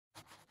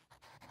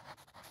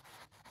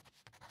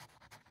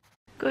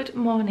Good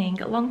morning,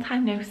 long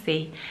time no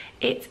see.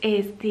 It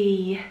is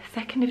the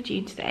 2nd of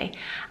June today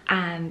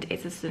and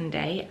it's a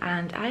Sunday,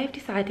 and I have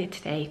decided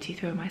today to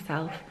throw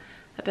myself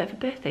a bit of a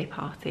birthday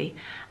party.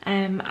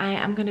 I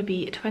am going to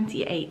be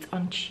 28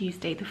 on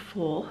Tuesday the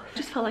 4th.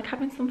 Just felt like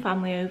having some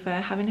family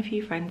over, having a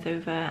few friends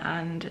over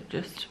and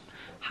just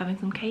having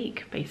some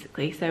cake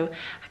basically. So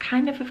I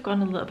kind of have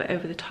gone a little bit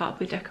over the top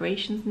with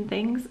decorations and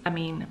things. I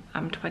mean,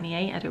 I'm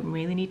 28, I don't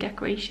really need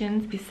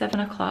decorations. It's 7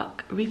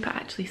 o'clock. Rupert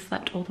actually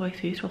slept all the way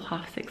through till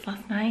 6:30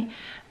 last night.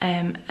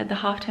 At the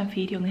half-time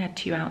feed he only had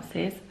 2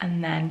 ounces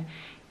and then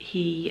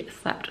he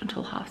slept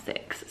until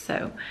 6:30.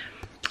 So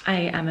I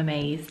am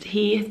amazed.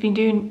 He has been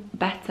doing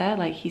better,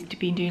 like he's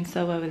been doing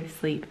so well with his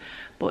sleep,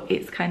 but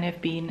it's kind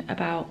of been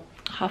about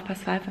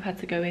 5:30 I've had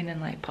to go in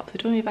and like pop the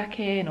dummy back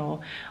in or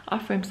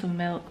offer him some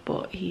milk,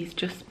 but he's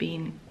just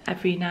been,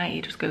 every night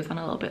he just goes on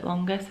a little bit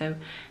longer, so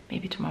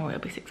maybe tomorrow it'll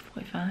be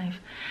 6:45.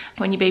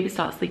 When your baby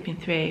starts sleeping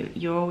through,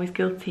 you're always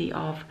guilty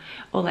of,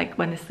 or like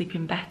when they're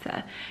sleeping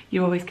better,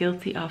 you're always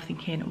guilty of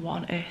thinking,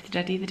 what on earth did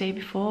I do the day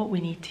before?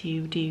 We need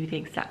to do the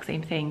exact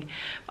same thing.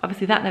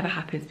 Obviously that never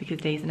happens because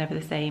days are never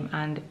the same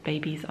and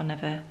babies are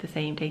never the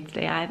same day to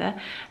day either,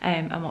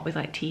 and what with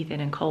like teething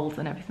and colds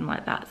and everything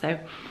like that. So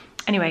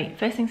anyway,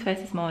 first things first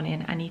this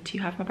morning, I need to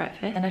have my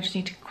breakfast and I just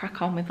need to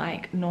crack on with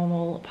like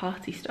normal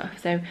party stuff.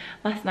 So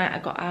last night I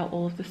got out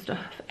all of the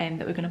stuff that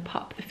we're going to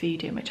pop the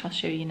food in, which I'll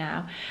show you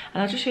now.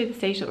 And I'll just show you the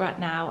stage that we're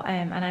at now.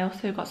 And I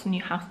also got some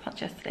new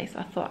houseplants yesterday, so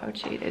I thought I would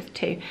show you those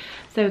too.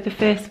 So the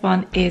first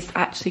one is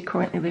actually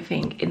currently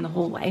living in the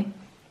hallway.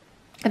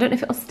 I don't know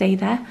if it'll stay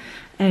there.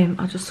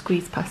 I'll just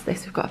squeeze past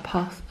this. We've got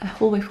a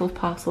hallway full of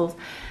parcels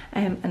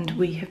and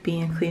we have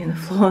been cleaning the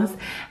floors.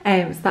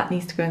 So that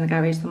needs to go in the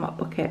garage, the mop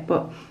bucket.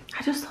 But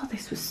I just thought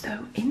this was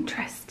so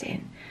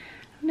interesting.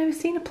 I've never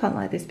seen a plant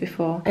like this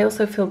before. I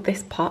also filled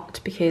this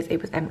pot because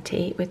it was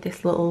empty with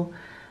this little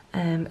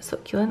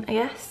succulent, I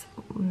guess.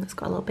 It's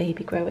got a little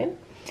baby growing.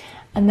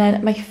 And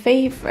then my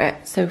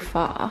favourite so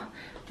far,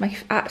 my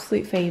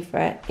absolute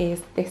favourite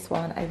is this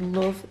one. I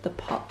love the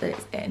pot that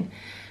it's in.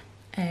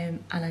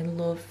 And I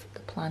love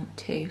the plant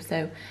too.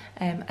 So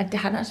I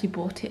hadn't actually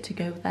bought it to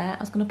go there. I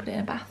was going to put it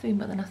in a bathroom,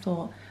 but then I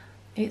thought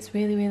it's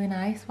really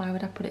nice. Why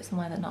would I put it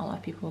somewhere that not a lot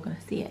of people are going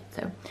to see it?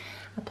 So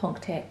I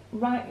plunked it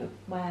right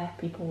where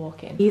people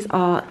walk in. These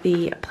are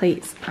the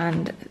plates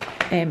and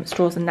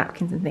straws and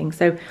napkins and things.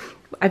 So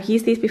I've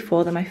used these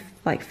before. They're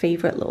my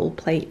favourite little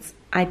plates.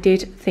 I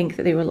did think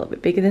that they were a little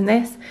bit bigger than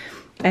this,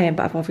 but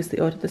I've obviously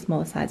ordered the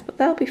smaller size, but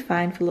they'll be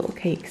fine for little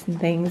cakes and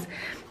things.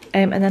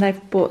 And then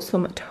I've bought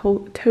some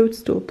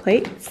toadstool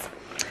plates.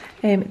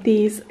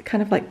 These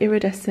kind of like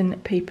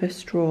iridescent paper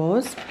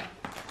straws.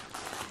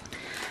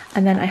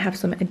 And then I have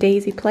some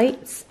daisy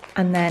plates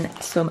and then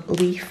some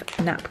leaf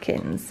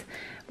napkins,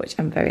 which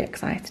I'm very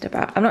excited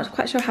about. I'm not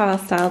quite sure how I'll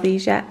style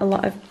these yet.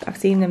 I've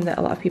seen them that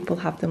a lot of people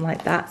have them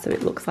like that, so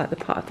it looks like the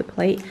part of the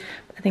plate.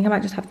 But I think I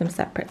might just have them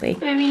separately.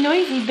 Very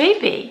noisy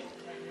baby.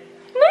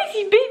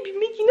 Noisy baby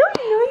making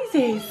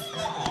noises.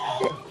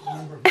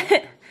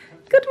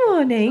 Good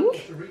morning.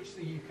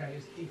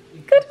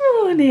 Good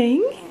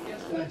morning.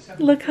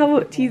 Look how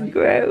much he's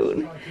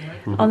grown.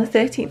 On the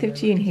 13th of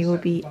June he will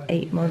be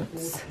 8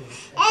 months.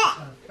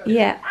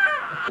 Yeah.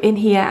 In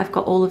here I've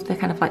got all of the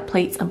kind of like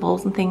plates and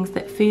bowls and things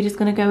that food is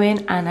going to go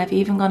in, and I've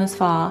even gone as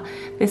far.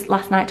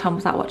 Last night Tom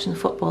was out watching the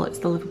football. It's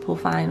the Liverpool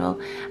final,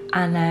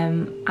 and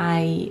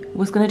I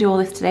was going to do all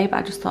this today, but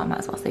I just thought I might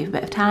as well save a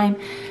bit of time.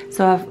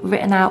 So I've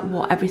written out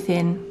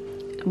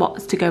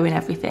what's to go in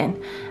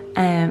everything.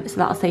 So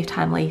that'll save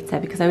time later,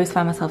 because I always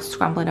find myself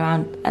scrambling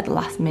around at the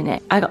last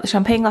minute. I got the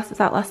champagne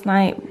glasses out last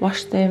night,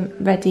 washed them,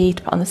 ready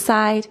to put on the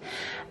side.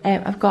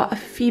 I've got a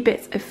few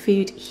bits of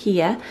food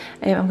here.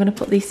 I'm going to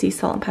put these sea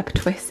salt and pepper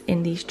twists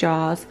in these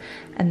jars,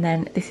 and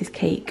then this is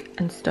cake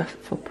and stuff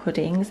for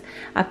puddings.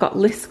 I've got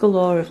lists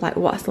galore of like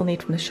what I still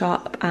need from the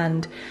shop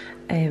and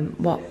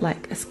what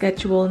like a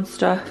schedule and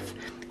stuff.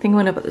 I think I'm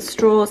going to put the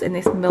straws in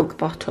this milk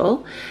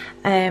bottle.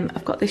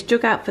 I've got this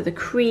jug out for the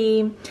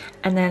cream,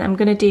 and then I'm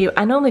going to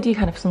I normally do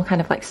some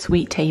kind of like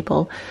sweet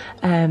table.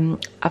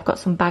 I've got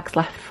some bags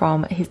left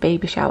from his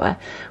baby shower,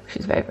 which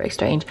is very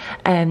strange,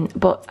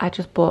 but I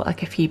just bought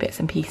like a few bits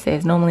and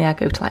pieces. Normally I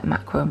go to like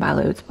Macro and buy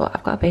loads, but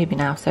I've got a baby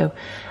now, so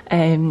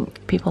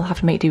people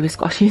have to make do with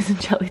squashes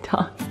and jelly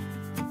tarts.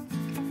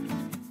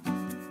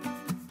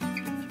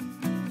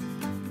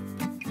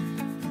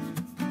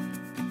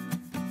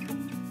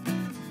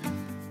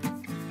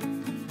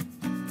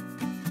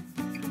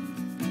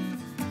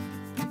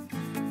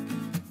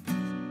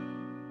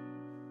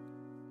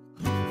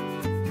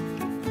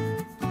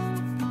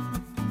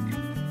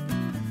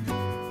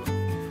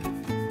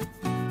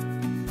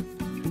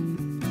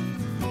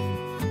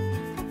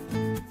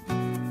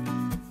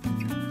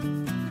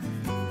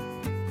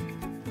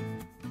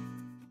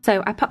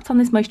 So I popped on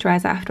this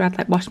moisturiser after I'd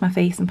like washed my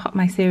face and popped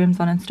my serums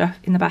on and stuff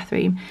in the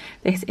bathroom.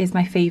 This is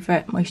my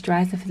favourite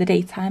moisturiser for the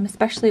daytime,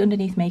 especially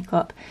underneath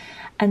makeup.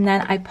 And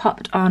then I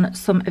popped on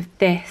some of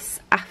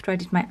this after I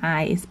did my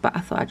eyes, but I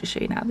thought I'd just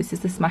show you now. This is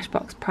the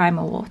Smashbox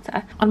Primer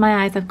Water. On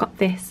my eyes I've got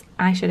this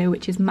eyeshadow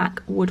which is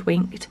MAC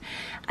Woodwinked,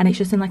 and it's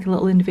just in like a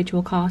little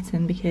individual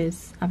carton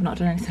because I've not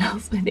done anything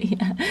else with it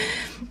yet.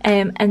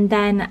 And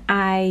then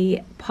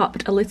I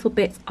popped a little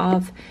bit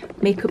of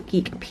Makeup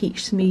Geek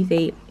Peach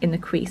Smoothie in the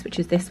crease, which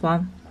is this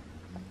one,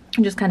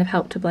 and just kind of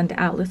helped to blend it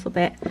out a little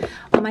bit.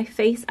 On my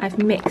face I've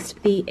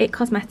mixed the IT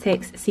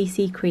Cosmetics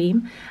CC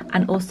cream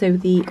and also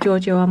the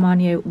Giorgio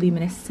Armani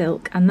Luminous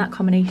Silk, and that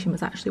combination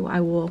was actually what I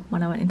wore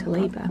when I went into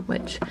labour,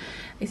 which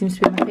it seems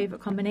to be my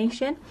favourite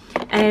combination.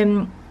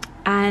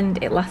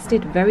 And it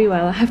lasted very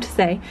well, I have to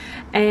say.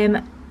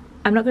 I'm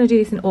not going to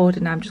do this in order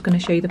now, I'm just going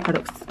to show you the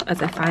products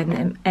as I find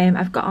them.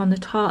 I've got on the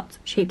Tarte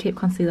Shape Tape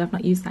Concealer, I've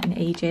not used that in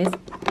ages.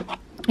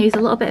 I used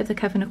a little bit of the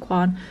Kevyn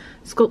Aucoin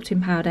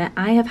sculpting powder.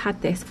 I have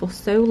had this for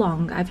so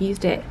long, I've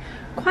used it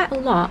quite a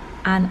lot,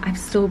 and I've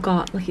still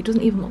got, like, it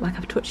doesn't even look like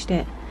I've touched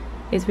it.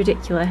 It's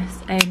ridiculous.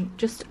 I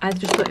just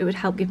thought it would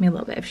help give me a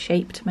little bit of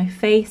shape to my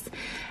face.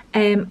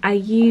 I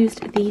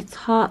used the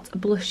Tarte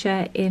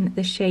blusher in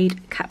the shade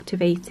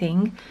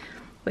Captivating,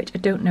 which I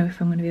don't know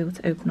if I'm going to be able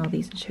to open all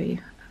these and show you.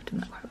 I've done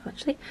that quite well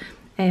actually.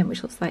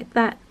 Which looks like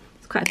that.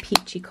 It's quite a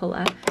peachy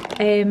colour.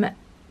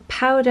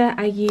 Powder,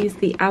 I use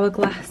the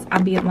Hourglass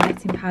Ambient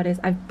Lighting Powders.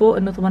 I've bought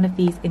another one of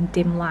these in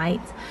dim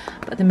light,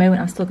 but at the moment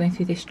I'm still going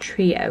through this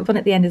trio. The one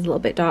at the end is a little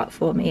bit dark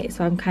for me,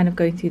 so I'm kind of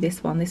going through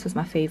this one. This was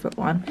my favourite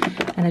one,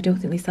 and I don't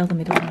think they sell the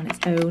middle one on its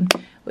own,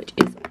 which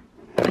is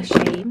a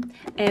shame.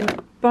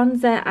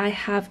 Bronzer, I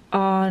have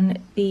on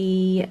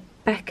the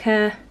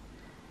Becca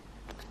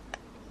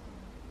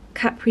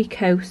Capri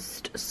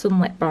Coast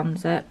Sunlit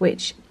Bronzer,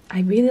 which I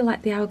really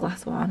like the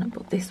Hourglass one,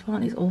 but this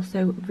one is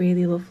also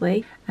really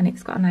lovely and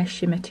it's got a nice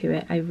shimmer to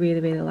it. I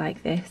really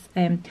like this.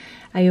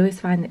 I always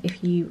find that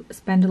if you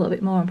spend a little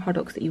bit more on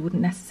products that you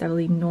wouldn't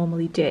necessarily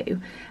normally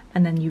do,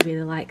 and then you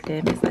really like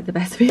them, it's like the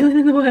best feeling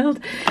in the world.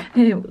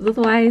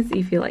 Otherwise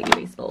you feel like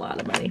you wasted a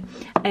lot of money.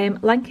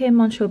 Lancome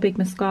Monsieur Big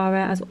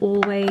Mascara as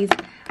always,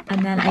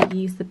 and then I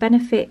use the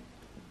Benefit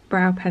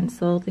brow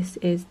pencil. This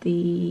is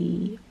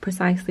the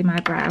Precisely My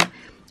Brow,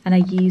 and I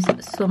use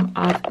some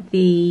of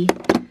the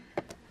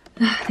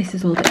this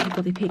is all the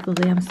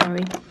higgledy-piggledy, I'm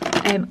sorry.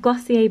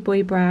 Glossier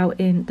Boy Brow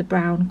in the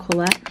brown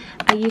colour.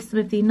 I used some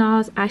of the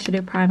NARS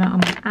eyeshadow primer on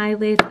my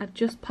eyelids. I've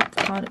just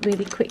popped on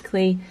really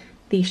quickly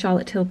the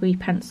Charlotte Tilbury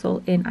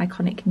pencil in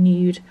Iconic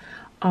Nude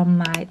on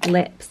my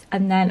lips.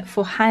 And then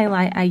for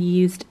highlight I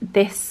used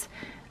this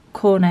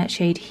corner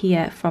shade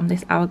here from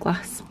this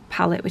Hourglass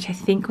palette, which I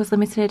think was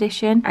limited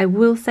edition. I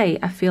will say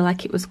I feel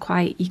like it was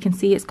quite, you can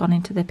see it's gone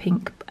into the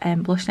pink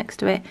blush next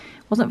to it.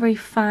 It wasn't very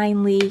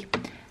finely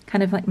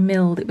kind of like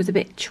milled, it was a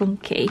bit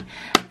chunky,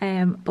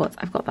 but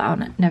I've got that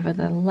on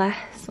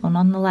nevertheless, or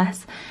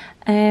nonetheless,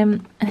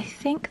 and I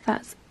think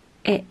that's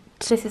it.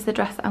 This is the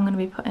dress that I'm going to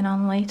be putting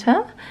on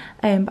later,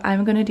 but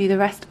I'm going to do the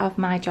rest of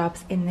my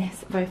jobs in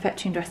this very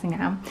fetching dressing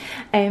gown.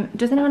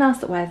 Does anyone else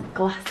that wears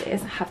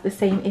glasses have the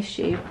same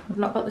issue? I've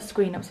not got the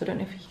screen up, so I don't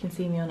know if you can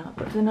see me or not,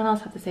 but does anyone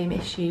else have the same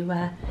issue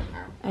where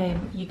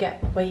you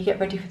get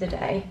ready for the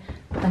day,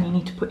 but then you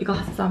need to put your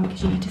glasses on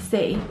because you need to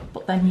see,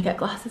 but then you get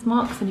glasses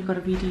marks and you've got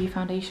to redo your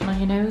foundation on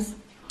your nose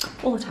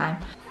all the time?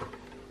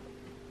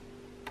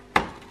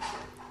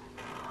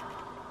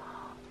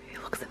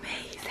 It looks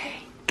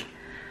amazing.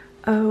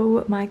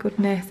 Oh my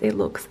goodness, it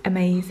looks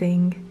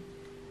amazing.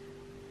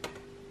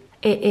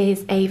 It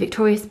is a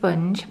Victoria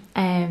sponge,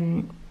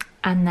 and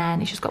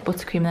then it's just got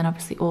buttercream and then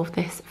obviously all of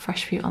this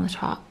fresh fruit on the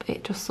top.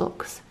 It just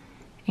looks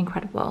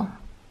incredible.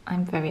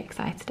 I'm very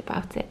excited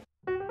about it.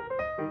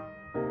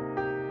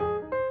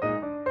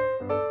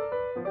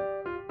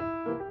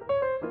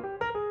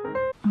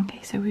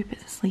 Okay, so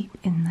Rupert's asleep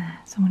in there,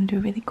 so I'm going to do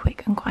a really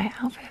quick and quiet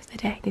outfit of the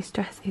day. This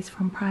dress is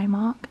from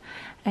Primark,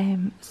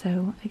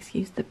 so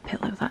excuse the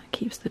pillow that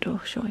keeps the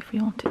door shut if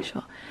we want it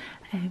shut,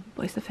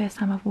 but it's the first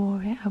time I've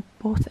wore it. I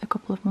bought it a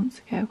couple of months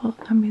ago, but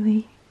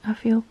I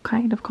feel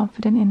kind of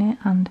confident in it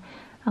and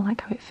I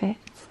like how it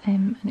fits,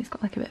 and it's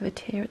got like a bit of a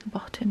tear at the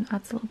bottom,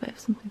 adds a little bit of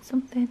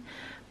something.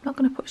 I'm not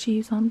going to put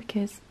shoes on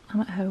because I'm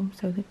at home,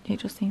 so it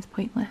just seems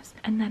pointless.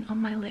 And then on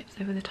my lips,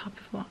 over the top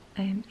of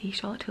the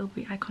Charlotte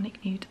Tilbury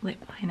Iconic Nude Lip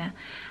Liner,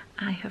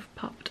 I have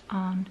popped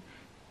on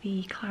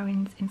the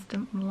Clarins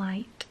Instant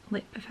Light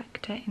Lip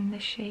Perfector in the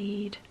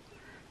shade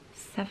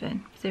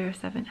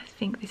 707. I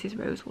think this is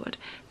Rosewood.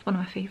 It's one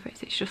of my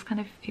favourites. It's just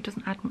kind of, it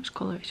doesn't add much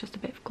colour, it's just a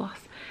bit of gloss,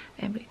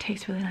 but it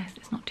tastes really nice.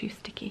 It's not too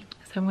sticky.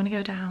 So I'm going to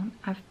go down.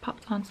 I've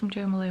popped on some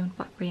Jo Malone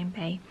Blackberry and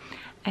Bay.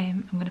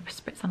 I'm going to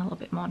spritz on a little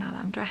bit more now that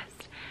I'm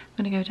dressed.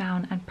 I'm going to go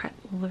down and prep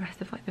all the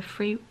rest of like the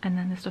fruit and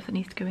then the stuff that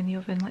needs to go in the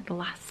oven, like the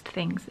last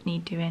things that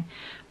need doing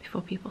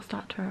before people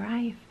start to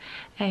arrive.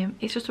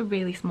 It's just a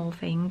really small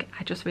thing.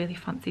 I just really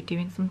fancy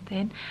doing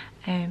something,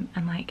 and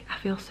like I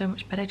feel so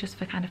much better just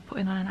for kind of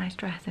putting on a nice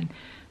dress and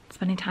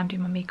spending time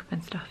doing my makeup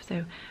and stuff.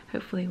 So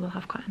hopefully we'll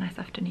have quite a nice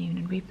afternoon.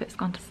 And Rupert's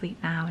gone to sleep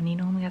now, and he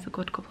normally has a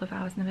good couple of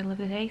hours in the middle of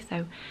the day,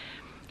 so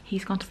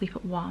he's gone to sleep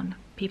at 1,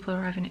 people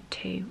are arriving at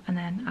 2, and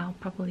then he'll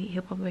probably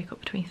wake up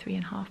between 3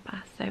 and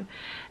 1:30. So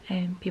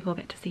people will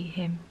get to see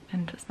him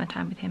and spend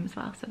time with him as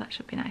well, so that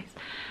should be nice.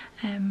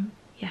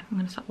 Yeah, I'm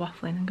gonna stop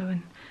waffling and go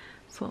and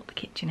sort the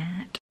kitchen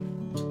out.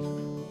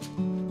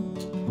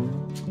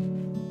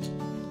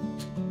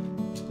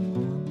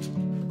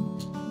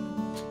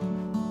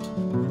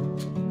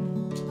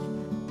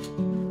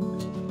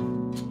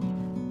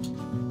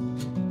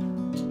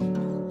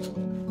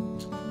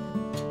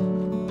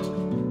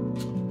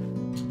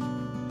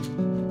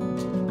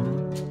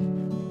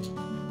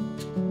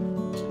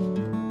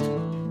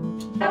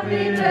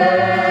 Happy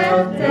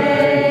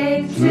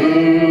birthday to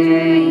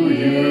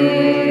you.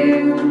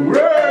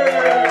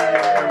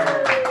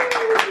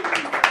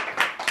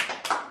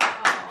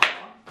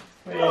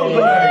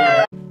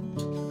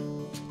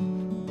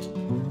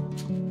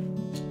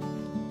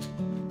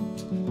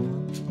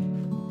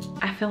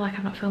 I feel like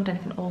I've not filmed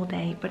anything all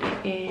day, but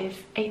it is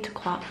 8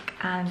 o'clock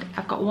and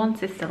I've got one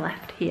sister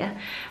left here,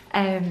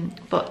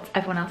 but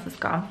everyone else has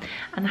gone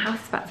and the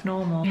house is back to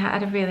normal. Yeah, I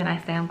had a really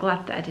nice day. I'm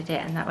glad that I did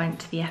it and that went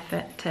to the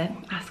effort to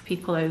ask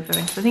people over,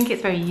 and so I think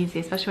it's very easy,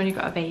 especially when you've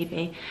got a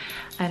baby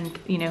and,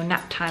 you know,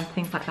 nap time,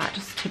 things like that,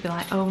 just to be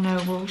like, oh no,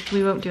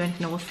 we won't do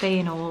anything, or we'll stay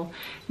in, or we'll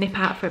nip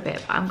out for a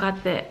bit. But I'm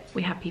glad that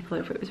we had people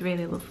over. It was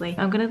really lovely.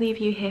 I'm going to leave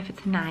you here for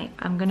tonight.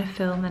 I'm going to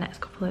film the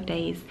next couple of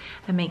days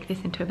and make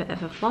this into a bit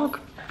of a vlog.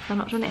 I've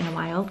not done it in a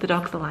while. The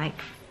dogs are like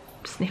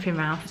sniffing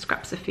around for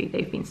scraps of food.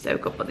 They've been so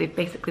good, but they've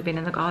basically been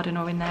in the garden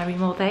or in their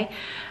room all day.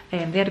 They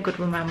had a good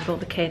run around with all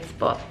the kids,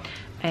 but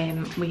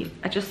when we've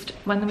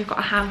got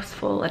a house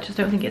full, I just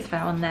don't think it's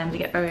fair on them. They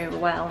get very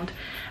overwhelmed,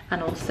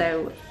 and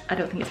also I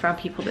don't think it's fair on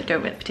people that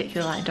don't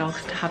particularly like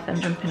dogs to have them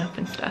jumping up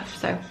and stuff.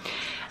 So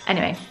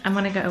anyway, I'm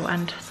gonna go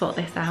and sort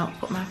this out,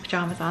 put my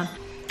pajamas on.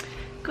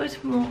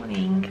 Good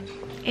morning.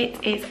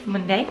 It is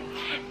Monday.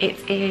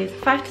 It is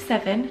 5 to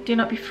 7. Do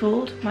not be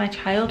fooled. My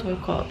child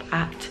woke up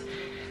at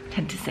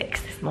 10 to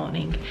 6 this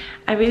morning.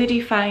 I really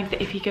do find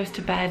that if he goes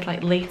to bed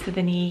like later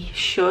than he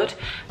should,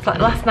 so like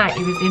last night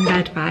he was in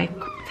bed by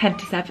 10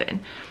 to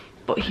 7,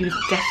 but he was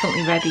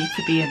definitely ready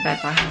to be in bed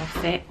by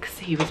 6:30.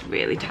 He was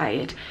really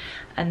tired,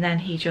 and then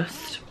he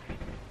just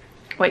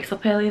wakes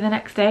up early the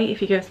next day if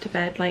he goes to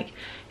bed, like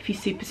if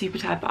he's super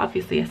tired. But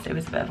obviously yesterday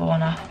was a bit of a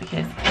one-off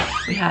because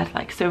we had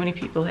like so many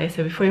people here,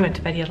 so before he went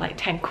to bed he had like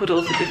 10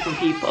 cuddles with different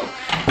people.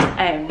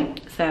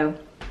 So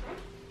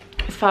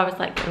as far as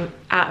like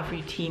out of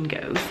routine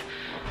goes,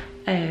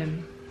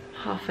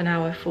 half an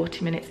hour,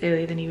 40 minutes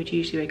earlier than he would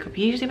usually wake up.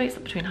 He usually wakes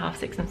up between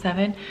 6:30 and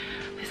 7.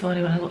 This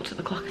morning when I looked at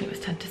the clock and it was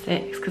 10 to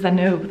 6, because I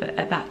know that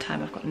at that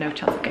time I've got no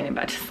chance of getting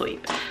back to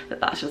sleep,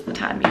 that's just the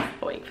time he's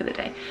awake for the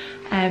day.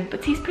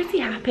 But he's pretty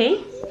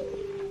happy.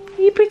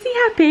 Are you pretty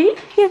happy?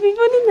 You having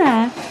fun in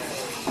there?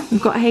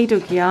 We've got Hey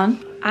Dougie on.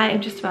 I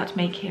am just about to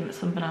make him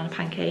some banana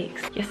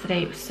pancakes.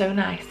 Yesterday it was so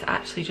nice to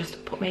actually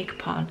just put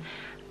makeup on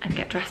and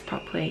get dressed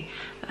properly.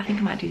 I think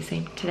I might do the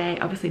same today.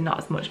 Obviously not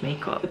as much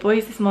makeup. The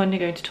boys this morning are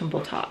going to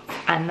Tumble Tots,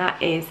 and that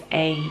is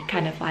a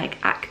kind of like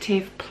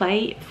active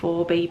play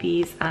for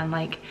babies and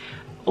like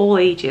all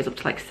ages up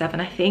to like 7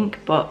 I think,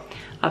 but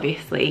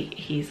obviously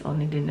he's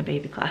only in the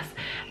baby class.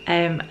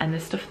 And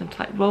there's stuff for them to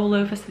like roll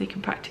over so they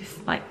can practice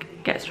like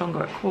get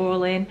stronger at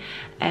crawling,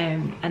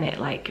 and it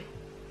like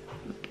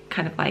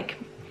kind of like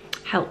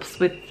helps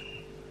with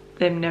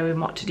them knowing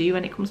what to do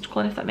when it comes to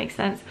crawling, if that makes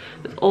sense.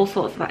 There's all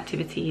sorts of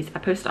activities. I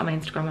posted on my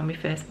Instagram when we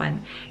first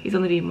went. He's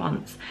only been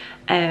once,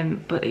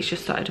 but it's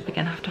just started up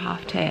again after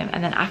half term.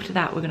 And then after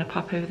that we're going to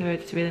pop over the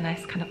road. It's a really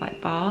nice kind of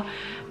like bar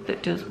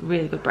that does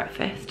really good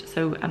breakfast.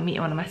 So I'm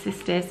meeting one of my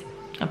sisters,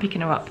 I'm picking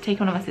her up,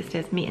 taking one of my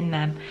sisters, meeting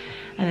them,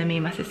 and then me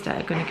and my sister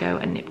are going to go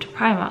and nip to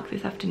Primark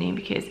this afternoon,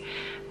 because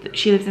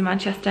she lives in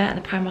Manchester and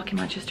the Primark in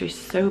Manchester is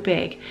so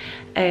big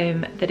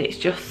that it's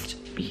just,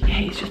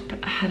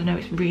 I don't know,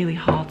 it's really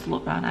hard to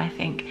look around, I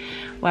think.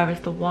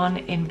 Whereas the one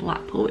in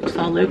Blackpool, which is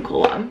our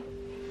local one,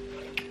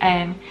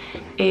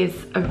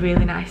 is a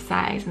really nice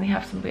size, and they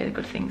have some really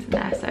good things in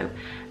there. So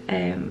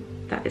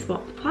that is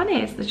what the plan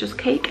is. There's just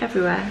cake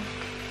everywhere.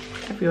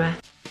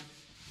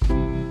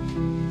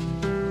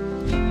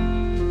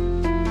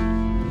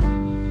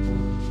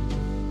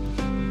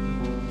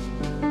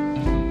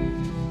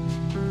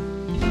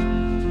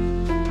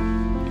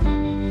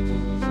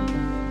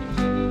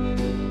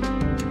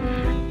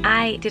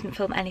 I didn't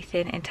film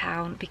anything in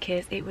town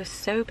because it was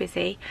so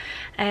busy.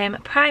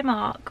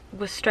 Primark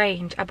was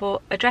strange. I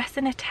bought a dress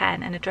in a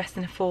 10 and a dress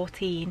in a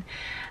 14.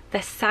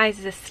 The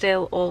sizes are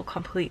still all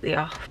completely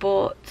off.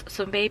 Bought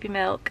some baby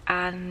milk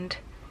and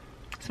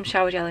some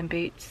shower gel and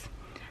boots,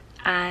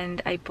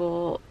 and I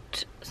bought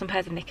some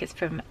pairs of knickers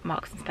from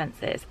Marks and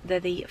Spencer's. They're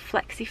the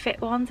flexi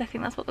fit ones, I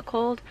think that's what they're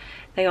called.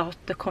 They are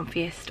the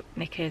comfiest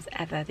knickers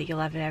ever that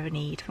you'll ever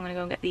need. So I'm gonna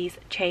go and get these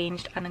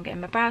changed, and I'm getting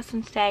my brows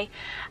done today,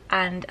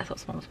 and I thought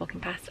someone was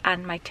walking past,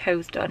 and my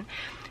toes done.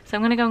 So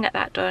I'm gonna go and get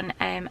that done,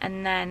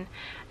 and then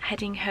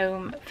heading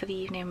home for the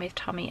evening with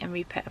Tommy and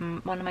Rupert,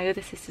 and one of my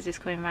other sisters is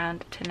coming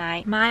around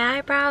tonight. My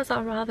eyebrows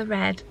are rather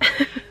red,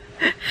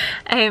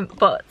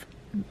 but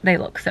they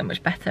look so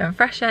much better and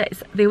fresher.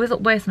 They always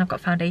look worse when I've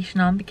got foundation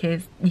on,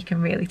 because you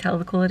can really tell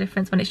the colour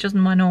difference when it's just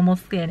my normal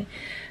skin.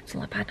 It's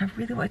not bad. And I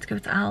really wanted to go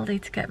to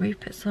Aldi to get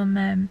Rupert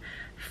some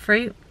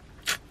fruit.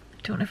 I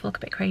don't know if I look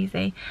a bit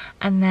crazy.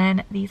 And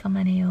then these are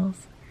my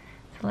nails.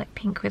 So like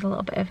pink with a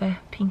little bit of a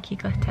pinky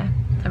glitter.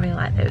 I really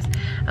like those.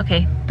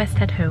 Okay, best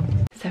head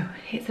home. So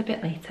it's a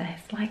bit later.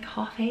 It's like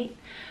 8:30.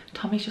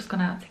 Tommy's just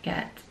gone out to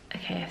get a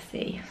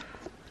KFC.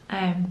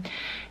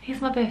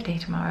 It's my birthday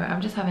tomorrow.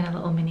 I'm just having a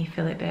little mini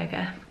fillet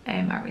burger.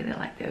 I really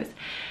like those.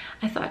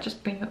 I thought I'd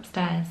just bring you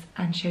upstairs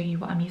and show you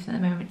what I'm using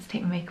at the moment to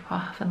take my makeup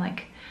off, and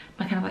like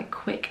my kind of like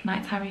quick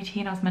nighttime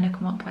routine. I was meant to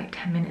come up like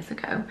 10 minutes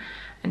ago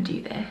and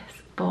do this,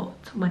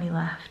 but when he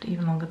left,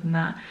 even longer than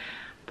that.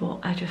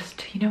 But I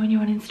just, you know when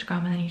you're on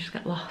Instagram and then you just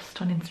get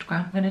lost on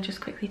Instagram. I'm gonna just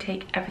quickly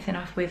take everything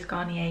off with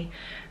Garnier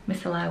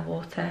micellar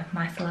water,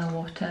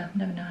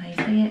 never know how you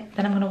say it.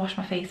 Then I'm gonna wash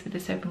my face with the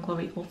Soap and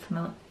Glory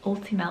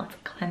Ultimelt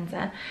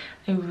cleanser.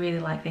 I really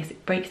like this.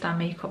 It breaks down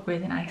makeup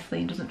really nicely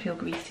and doesn't feel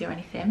greasy or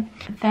anything.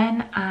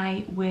 Then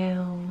I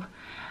will,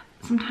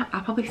 sometimes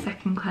I'll probably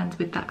second cleanse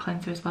with that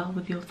cleanser as well,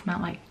 with the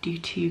Ultimelt, like do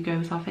 2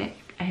 goes of it.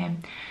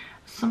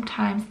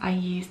 Sometimes I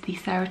use the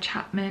Sarah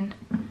Chapman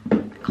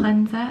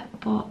cleanser,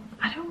 but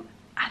I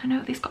don't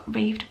know, this got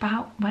raved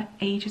about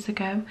ages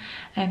ago,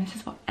 and this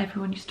is what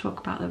everyone used to talk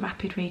about, the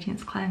Rapid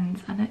Radiance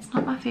cleanse, and it's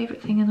not my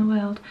favourite thing in the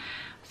world,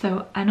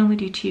 so I normally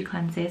do 2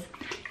 cleanses.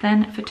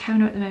 Then for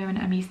toner at the moment,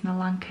 I'm using the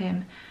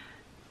Lancome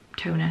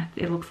toner.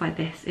 It looks like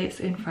this.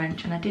 It's in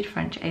French, and I did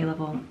French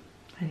A-level.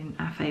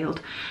 I failed,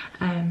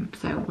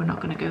 so we're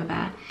not going to go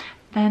there.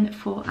 Then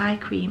for eye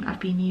cream, I've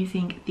been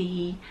using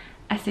the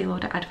Estee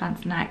Lauder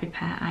Advanced Night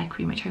Repair eye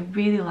cream, which I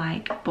really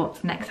like,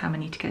 but next time I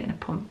need to get it in a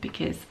pump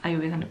because I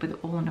always end up with it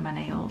all under my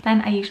nails. Then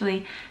I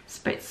usually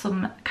spritz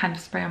some kind of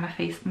spray on my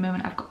face. At the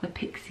moment I've got the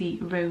Pixie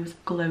Rose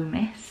Glow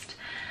Mist.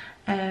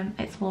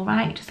 It's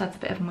alright, it just adds a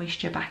bit of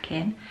moisture back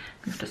in.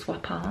 I have to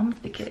swap arms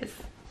because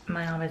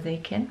my arm is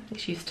aching.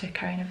 It's used to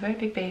carrying a very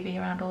big baby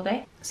around all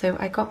day. So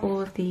I got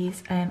all of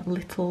these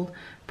little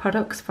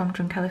products from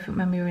Drunk Elephant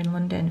when we were in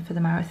London for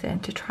the marathon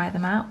to try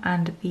them out,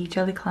 and the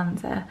jelly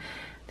cleanser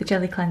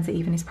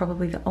even is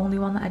probably the only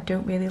one that I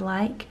don't really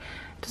like.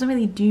 It doesn't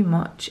really do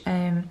much,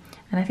 and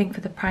I think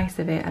for the price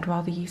of it I'd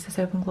rather use the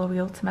Soap and Glory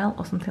Ultimate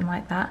or something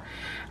like that.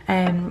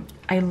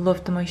 I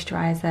love the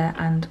moisturiser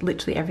and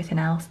literally everything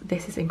else.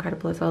 This is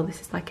incredible as well.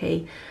 This is like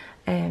a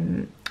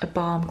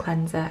balm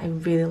cleanser I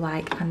really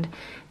like, and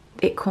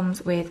it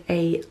comes with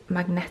a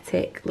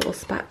magnetic little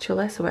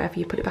spatula, so wherever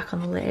you put it back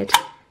on the lid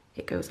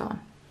it goes on.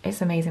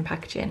 It's amazing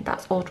packaging.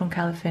 That's all Drunk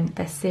Elephant.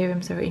 Their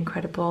serums are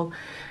incredible,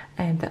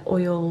 and their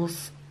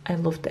oils, I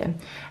love them.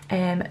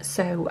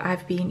 So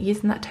I've been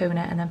using that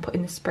toner and then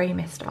putting the spray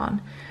mist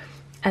on,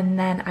 and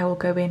then I will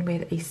go in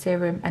with a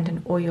serum and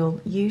an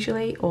oil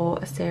usually, or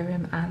a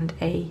serum and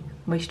a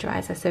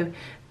moisturiser. So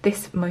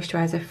this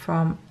moisturiser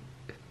from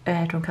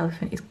Drunk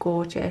Elephant is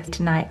gorgeous.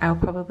 Tonight I'll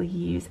probably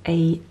use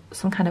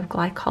some kind of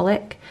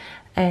glycolic,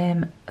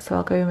 so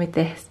I'll go in with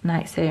this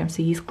night serum,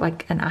 so use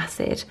like an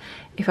acid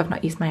if I've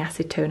not used my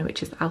acid toner,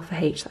 which is Alpha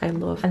H that I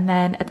love. And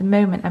then at the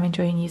moment I'm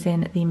enjoying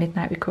using the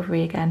Midnight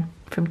Recovery again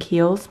from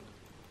Kiehl's,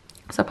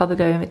 so I'll probably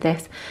go in with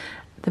this.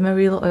 The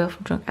Marula oil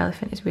from Drunk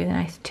Elephant is really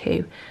nice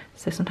too,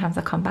 so sometimes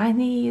I combine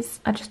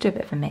these. I just do a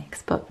bit of a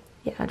mix, but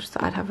yeah, I just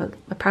thought I'd have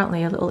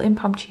apparently a little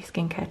impromptu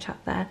skincare chat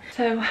there.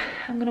 So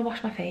I'm gonna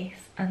wash my face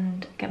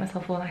and get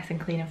myself all nice and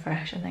clean and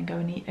fresh, and then go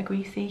and eat a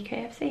greasy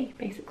KFC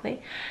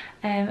basically.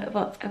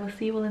 But I will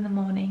see you all in the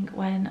morning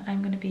when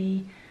I'm gonna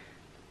be,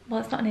 well,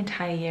 it's not an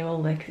entire year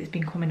older because it's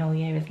been coming all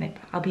year, isn't it?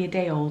 But I'll be a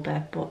day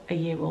older, but a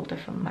year older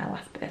from my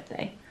last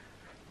birthday.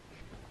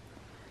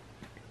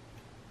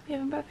 We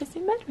having breakfast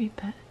in bed,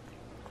 Rupert?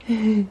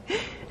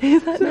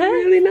 Is that nice?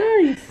 Really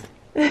nice.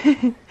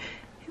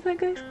 Is that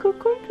going to cook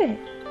comfy?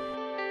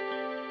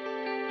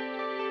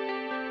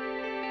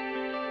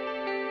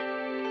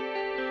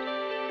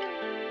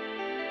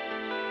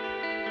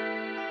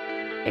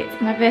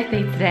 It's my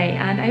birthday today,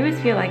 and I always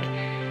feel like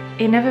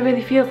it never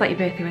really feels like your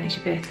birthday when it's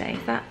your birthday.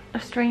 Is that a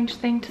strange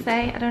thing to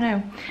say? I don't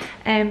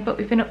know. But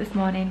we've been up this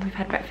morning, we've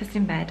had breakfast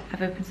in bed,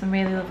 I've opened some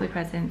really lovely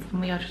presents,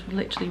 and we are just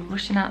literally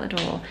rushing out the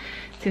door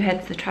to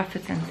head to the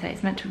Trafford Centre.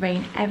 It's meant to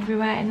rain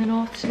everywhere in the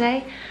north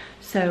today,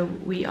 so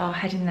we are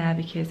heading there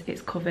because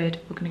it's covered.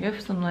 We're going to go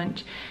for some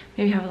lunch,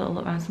 maybe have a little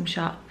look around some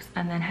shops,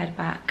 and then head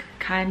back,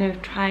 kind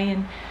of try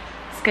and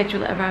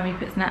schedule it around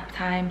Rupert's nap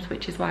times,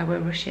 which is why we're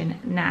rushing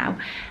now.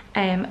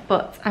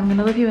 But I'm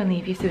gonna love you and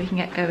leave you so we can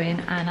get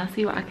going, and I'll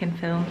see what I can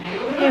film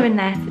here and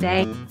there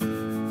today.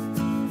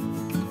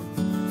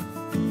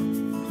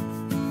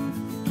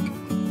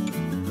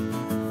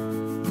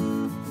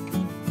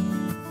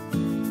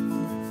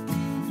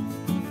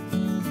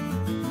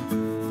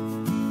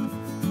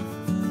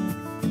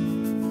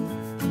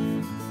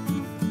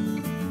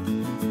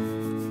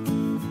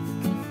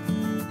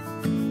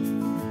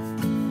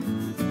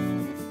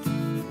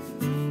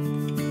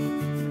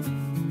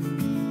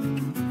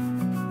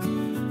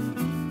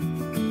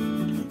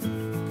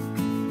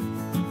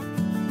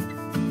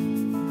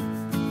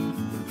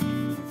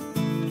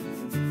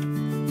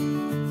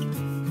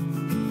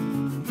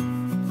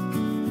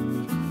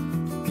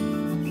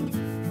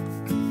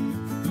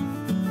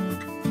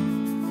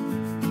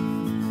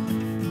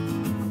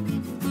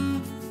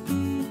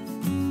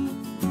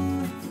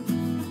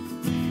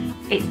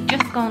 It's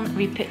just gone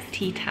Rupert's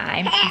tea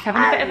time. He's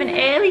having a bit of an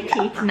early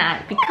tea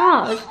tonight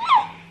because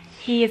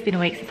he has been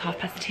awake since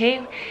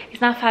 2:30. It's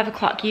now 5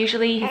 o'clock.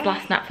 Usually his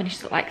last nap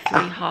finishes at like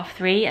 3, half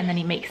 3, and then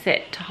he makes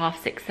it to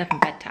 6:30, 7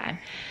 bedtime.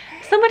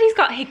 Somebody's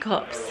got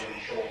hiccups.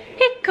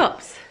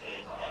 Hiccups.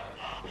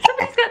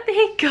 Somebody's got the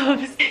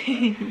hiccups.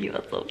 You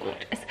are so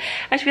gorgeous.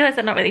 I just realised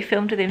I've not really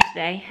filmed with him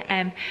today.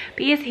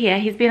 But he is here.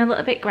 He's been a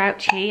little bit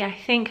grouchy. I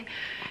think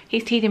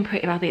he's teething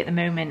pretty badly at the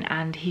moment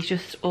and he's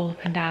just all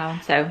up and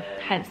down. So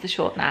hence the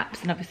short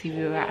naps. And obviously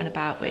we were out and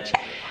about, which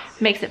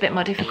makes it a bit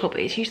more difficult.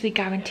 But it's usually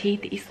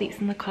guaranteed that he sleeps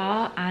in the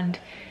car, and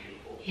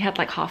he had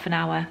like half an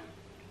hour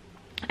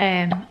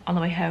on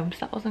the way home, so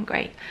that wasn't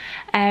great.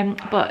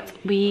 But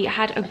we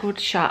had a good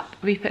shop.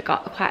 Rupert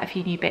got quite a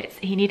few new bits.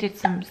 He needed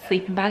some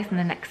sleeping bags in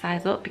the next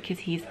size up because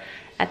he's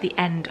at the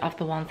end of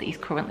the ones that he's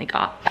currently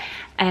got.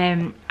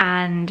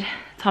 And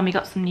Tommy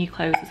got some new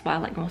clothes as well,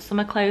 like more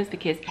summer clothes,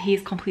 because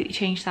he's completely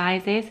changed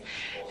sizes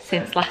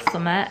since last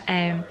summer,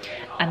 and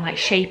like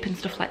shape and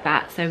stuff like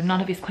that, so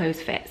none of his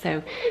clothes fit.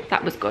 So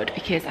that was good,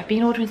 because I've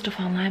been ordering stuff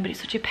online, but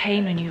it's such a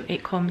pain when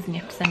it comes and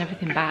you have to send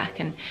everything back,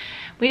 and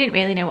we didn't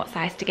really know what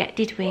size to get,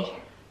 did we?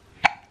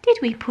 Did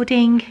we,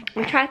 Pudding?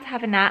 We tried to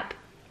have a nap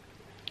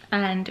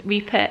and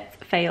Rupert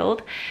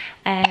failed.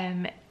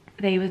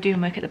 They were doing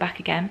work at the back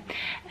again,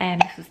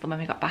 and this was the when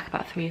we got back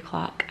about 3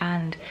 o'clock,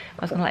 and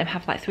I was gonna let him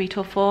have like 3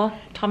 till 4.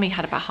 Tommy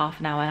had about half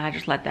an hour and I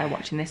just led there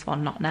watching this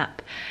one, not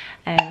nap.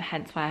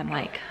 Hence why I'm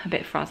like a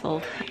bit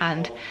frazzled,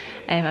 and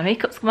my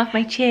makeup's come off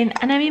my chin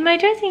and I'm in my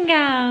dressing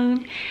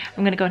gown.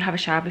 I'm gonna go and have a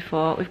shower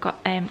before. We've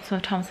got some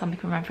of Tom's family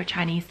coming around for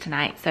Chinese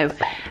tonight, so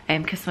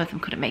because some of them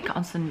couldn't make it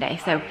on Sunday,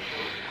 so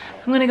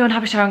I'm gonna go and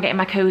have a shower and get in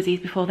my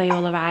cozies before they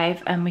all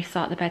arrive, and we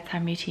start the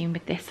bedtime routine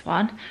with this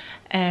one,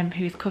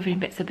 who's covering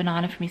bits of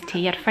banana from his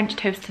tea. He had French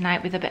toast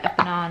tonight with a bit of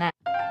banana.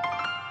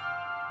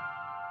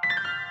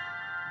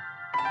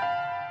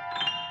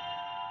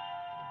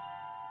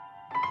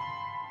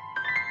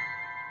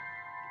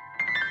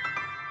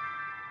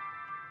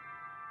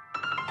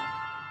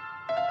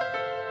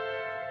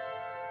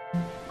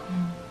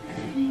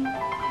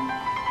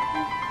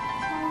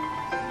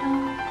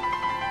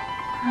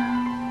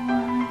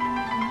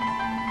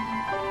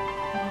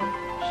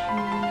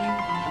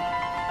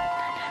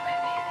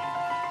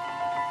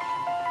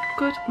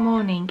 Good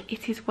morning.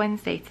 It is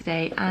Wednesday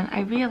today, and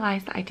I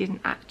realised that I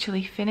didn't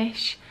actually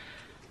finish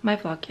my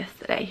vlog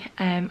yesterday.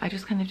 I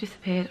just kind of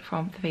disappeared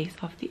from the face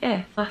of the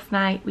earth. Last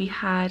night we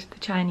had the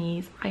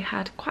Chinese. I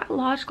had quite a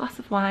large glass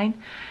of wine,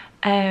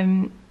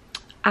 and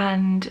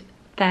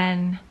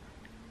then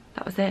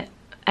that was it.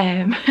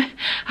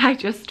 I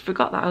just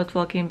forgot that I was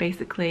vlogging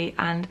basically,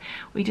 and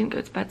we didn't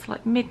go to bed till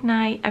like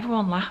midnight.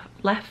 Everyone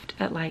left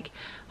at like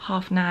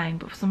 9:30,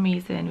 but for some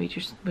reason we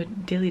just were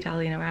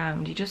dilly-dallying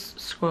around. You just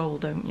scroll,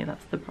 don't you?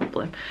 That's the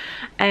problem.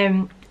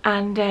 Yeah,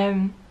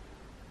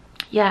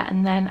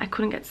 and then I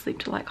couldn't get to sleep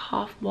till like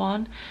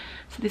 1:30.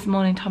 So this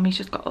morning Tommy's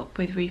just got up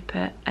with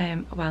Rupert.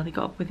 Well, he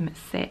got up with him at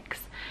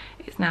 6.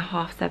 It's now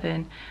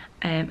 7:30,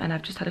 and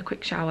I've just had a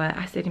quick shower.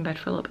 I stayed in bed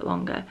for a little bit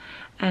longer.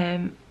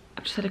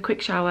 I've just had a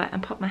quick shower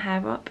and popped my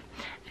hair up.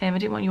 I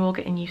didn't want you all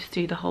getting used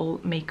to the whole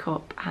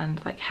makeup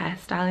and like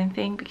hairstyling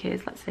thing,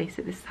 because let's face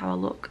it, this is how I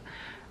look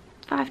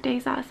 5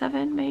 days out of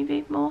 7,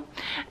 maybe more.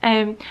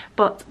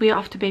 But we are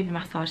off to baby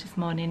massage this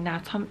morning.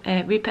 Now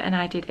Rupert and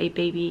I did a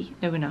baby,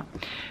 no we're not,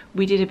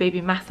 we did a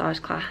baby massage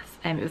class.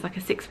 It was like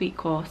a 6-week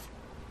course.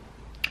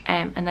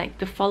 And like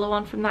the follow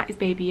on from that is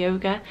baby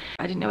yoga.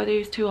 I didn't know whether he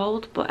was too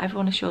old, but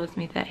everyone assures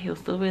me that he'll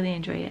still really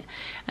enjoy it,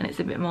 and it's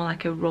a bit more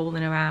like a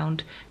rolling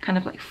around kind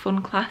of like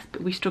fun class.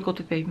 But we struggled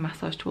with baby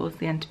massage towards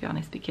the end, to be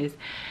honest, because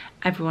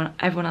everyone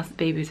else's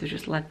babies were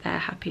just led there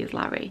happy as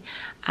Larry,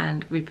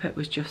 and Rupert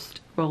was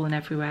just rolling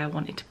everywhere,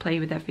 wanted to play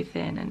with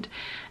everything, and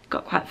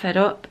got quite fed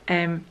up.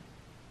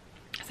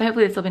 So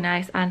hopefully this will be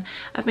nice, and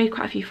I've made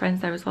quite a few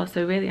friends there as well,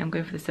 so really I'm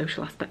going for the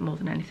social aspect more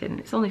than anything.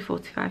 It's only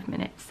 45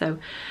 minutes, so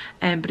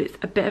but it's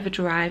a bit of a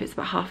drive. It's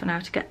about half an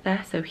hour to get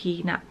there, so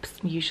he naps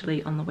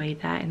usually on the way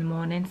there in the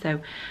morning. So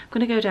I'm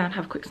going to go down,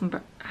 have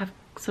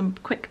some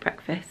quick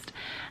breakfast,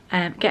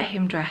 get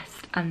him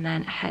dressed, and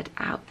then head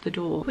out the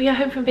door. We are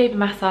home from baby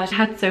massage. I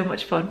had so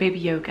much fun. Baby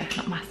yoga,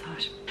 not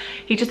massage.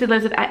 He just did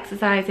loads of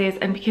exercises,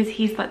 and because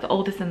he's like the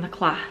oldest in the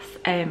class,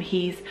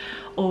 he's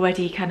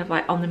already kind of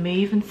like on the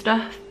move and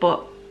stuff,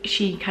 but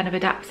she kind of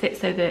adapts it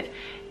so that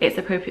it's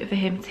appropriate for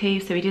him too.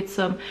 So he did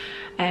some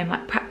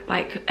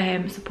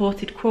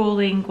supported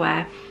crawling,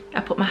 where I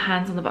put my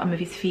hands on the bottom of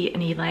his feet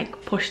and he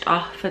like pushed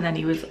off, and then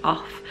he was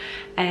off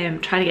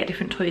trying to get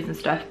different toys and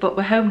stuff. But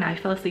we're home now. He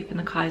fell asleep in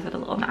the car. He's had a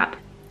little nap.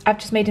 I've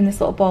just made him this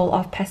little bowl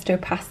of pesto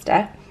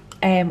pasta,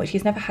 which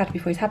he's never had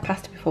before. He's had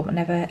pasta before, but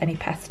never any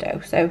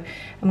pesto. So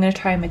I'm going to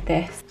try him with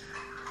this.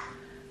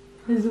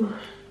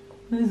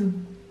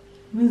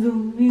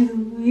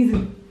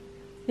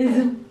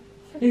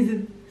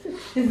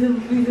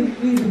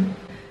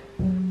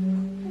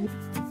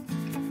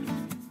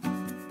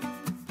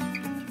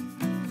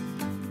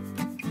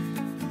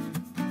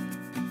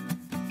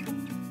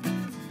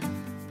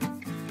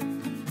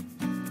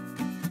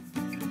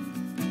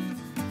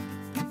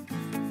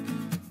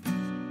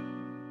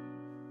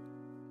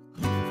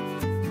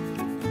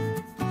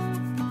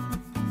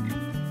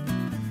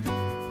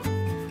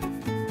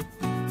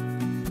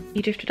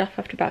 he drifted off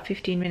after about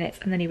 15 minutes,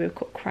 and then he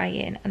woke up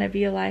crying, and I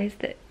realised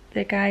that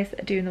the guys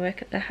that are doing the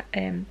work at the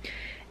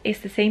it's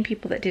the same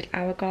people that did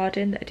our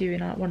garden, that are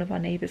doing one of our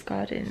neighbours'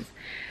 gardens,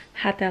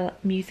 had their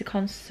music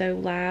on so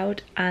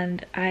loud.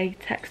 And I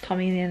text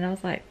Tommy in and I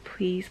was like,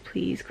 please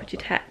could you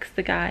text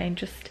the guy and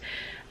just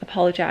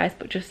apologise,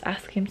 but just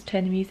ask him to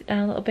turn the music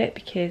down a little bit,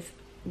 because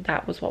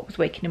that was what was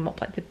waking him up.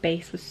 Like, the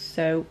bass was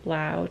so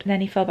loud. And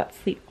then he fell back to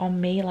sleep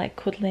on me, like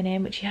cuddling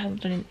him, which he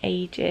hasn't done in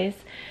ages,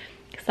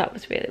 because that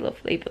was really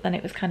lovely. But then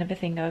it was kind of a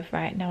thing of,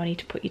 right, now I need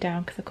to put you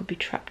down because I could be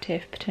trapped here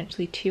for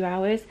potentially 2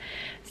 hours.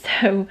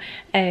 So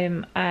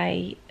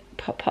I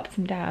popped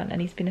him down,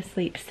 and he's been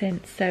asleep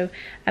since. So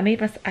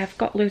I've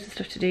got loads of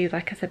stuff to do.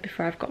 Like I said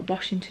before, I've got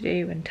washing to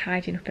do and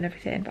tidying up and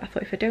everything, but I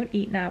thought if I don't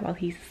eat now while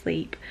he's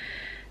asleep,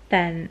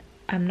 then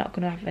I'm not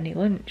going to have any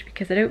lunch,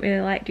 because I don't really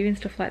like doing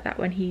stuff like that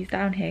when he's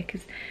down here,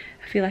 because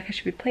I feel like I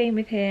should be playing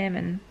with him,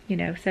 and you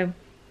know. So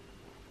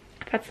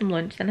I've had some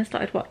lunch, then I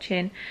started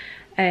watching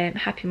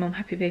Happy Mum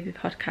Happy Baby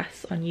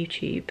podcasts on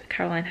YouTube.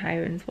 Caroline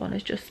Hiron's one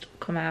has just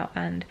come out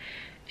and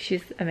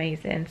she's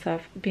amazing, so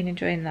I've been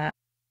enjoying that.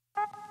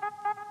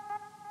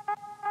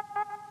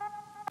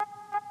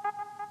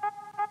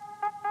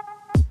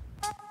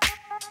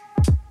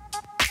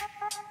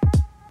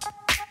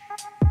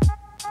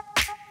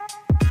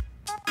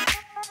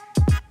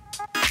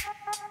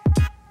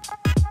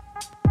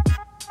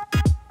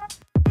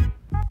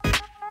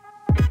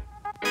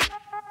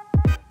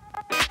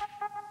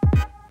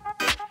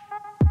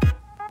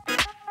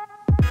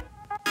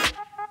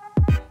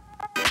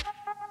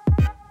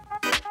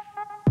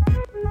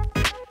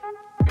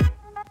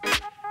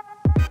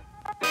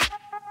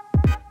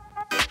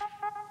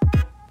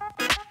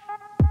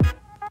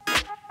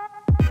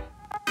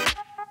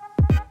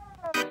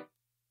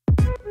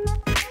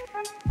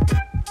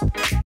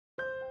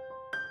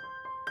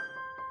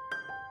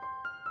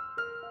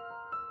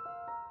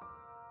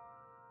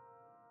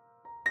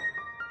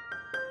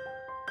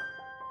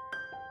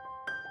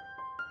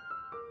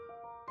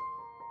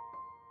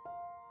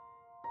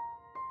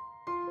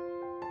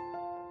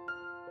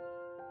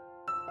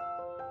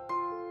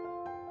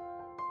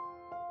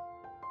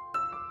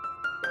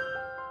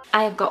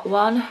 I have got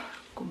one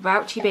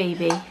grouchy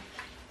baby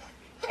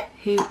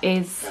who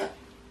is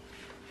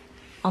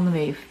on the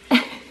move.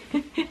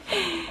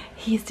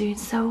 He's doing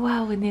so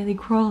well with nearly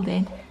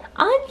crawling,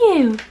 aren't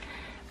you?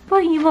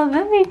 But you are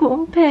very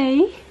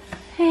grumpy.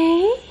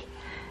 Hey?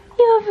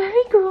 You are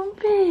very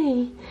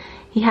grumpy.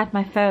 He had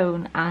my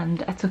phone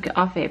and I took it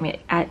off him.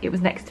 It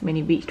was next to me and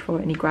he reached for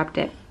it and he grabbed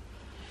it.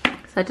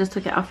 So I just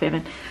took it off him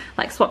and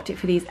like swapped it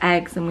for these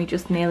eggs, and we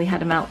just nearly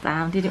had a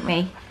meltdown, didn't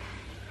we?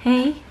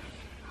 Hey?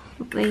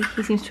 Lovely.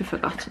 He seems to have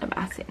forgotten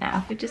about it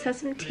now. We just had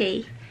some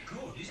tea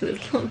with his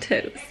little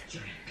toes.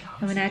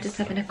 And we're now just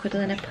having a cuddle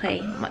and a play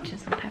and watching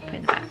some Pepper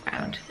in the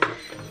background.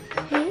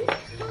 Hey,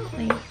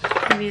 lovely.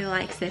 He really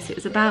likes this. It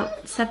was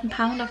about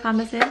 £7 off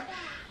Amazon,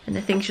 and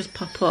the things just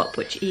pop up,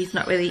 which he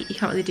can't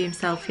really do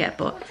himself yet,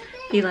 but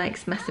he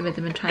likes messing with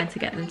them and trying to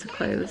get them to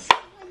close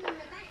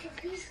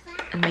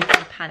and making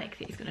him panic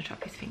that he's going to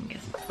drop his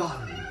fingers.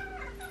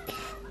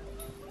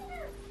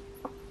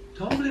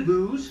 Tombly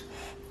Boos,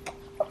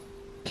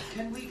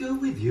 can we go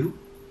with you?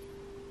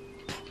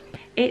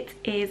 It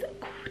is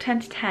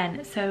 10 to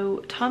 10,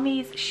 so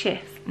Tommy's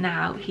shifts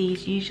now,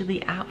 he's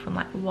usually out from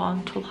like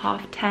 1 till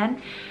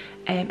 10:30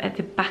 at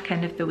the back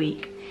end of the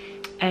week.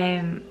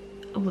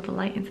 Oh, the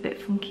lighting's a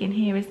bit funky in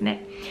here, isn't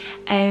it?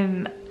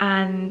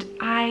 And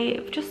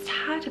I've just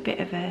had a bit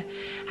of I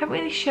haven't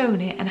really shown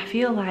it, and I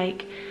feel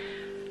like,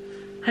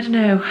 I don't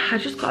know, I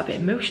just got a bit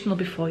emotional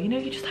before, you know,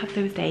 you just have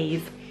those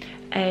days.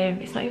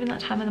 It's not even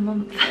that time of the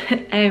month.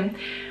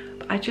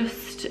 But I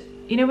just,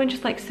 you know, when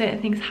just like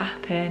certain things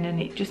happen and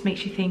it just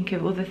makes you think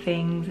of other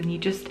things, and you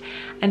just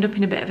end up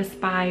in a bit of a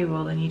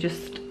spiral, and you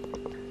just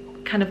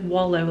kind of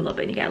wallow a little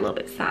bit and you get a little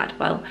bit sad.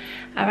 Well,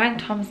 I rang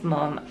Tom's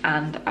mum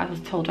and I was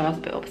told I was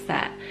a bit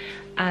upset,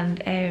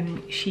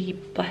 and she,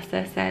 bless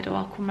her, said, oh,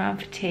 I'll come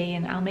round for tea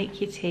and I'll make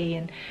you tea,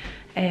 and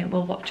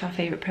we'll watch our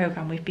favourite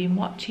programme. We've been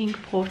watching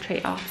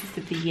Portrait Artist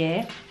of the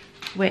Year,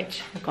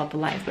 which, oh god, the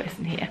light is worse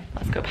in here.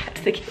 Let's go back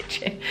to the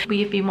kitchen.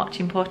 We have been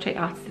watching Portrait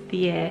Artist of the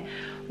Year,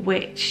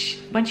 which,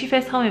 when she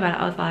first told me about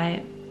it, I was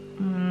like,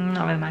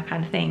 not really my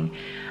kind of thing.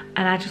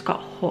 And I just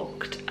got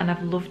hooked and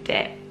I've loved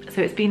it.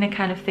 So it's been a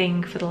kind of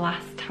thing for the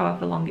last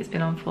however long it's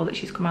been on for, that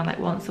she's come around like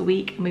once a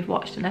week and we've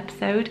watched an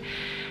episode.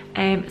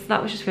 So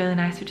that was just really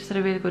nice. We just had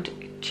a really good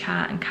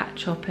chat and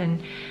catch up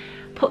and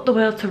put the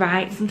world to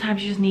rights.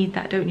 Sometimes you just need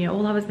that, don't you?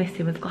 All I was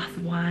missing was a glass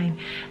of wine.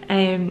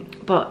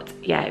 But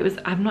yeah, it was,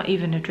 I'm not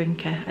even a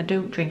drinker. I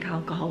don't drink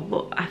alcohol,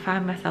 but I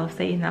find myself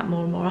saying that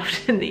more and more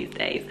often these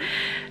days.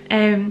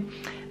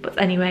 But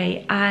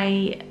anyway,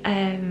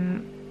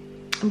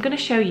 I'm going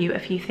to show you a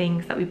few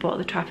things that we bought at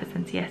the Trafford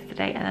Centre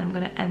yesterday, and then I'm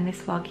going to end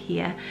this vlog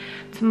here.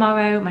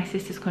 Tomorrow my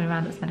sister's coming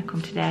around that's meant to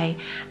come today.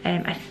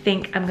 I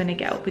think I'm going to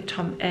get up with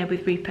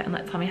Rupert and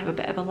let Tommy have a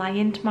bit of a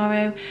lie-in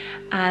tomorrow.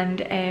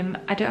 And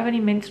I don't have any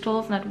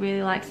minstrels, and I'd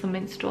really like some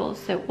minstrels,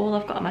 so all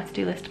I've got on my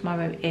to-do list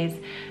tomorrow is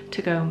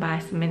to go and buy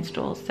some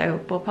minstrels. So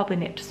we'll probably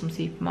nip to some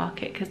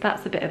supermarket, because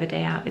that's a bit of a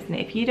day out, isn't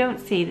it? If you don't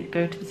see that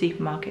going to the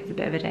supermarket is a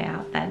bit of a day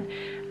out, then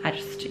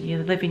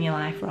you're living your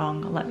life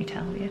wrong, let me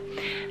tell you.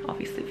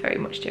 Obviously very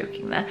much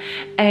joking there.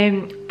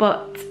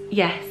 But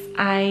yes,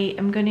 I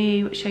am going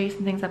to show you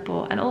some things I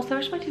bought. And also I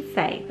just wanted to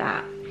say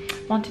that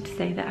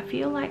I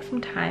feel like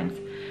sometimes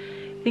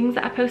things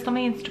that I post on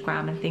my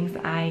Instagram and things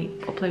that I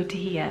upload to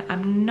here, I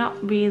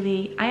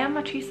am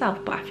my true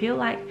self, but I feel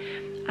like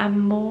I'm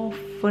more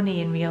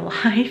funny in real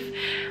life,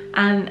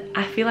 and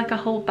I feel like I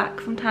hold back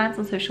sometimes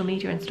on social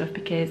media and stuff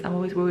because I'm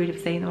always worried of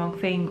saying the wrong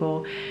thing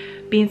or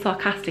being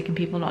sarcastic and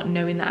people not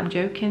knowing that I'm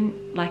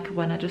joking, like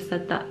when I just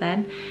said that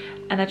then.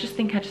 And I just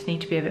think I just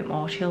need to be a bit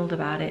more chilled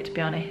about it, to be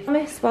honest.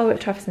 Thomas, while we were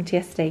at Trafford Centre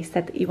yesterday,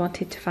 said that he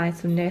wanted to find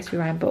some nursery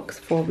rhyme books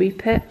for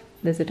Rupert.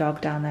 There's a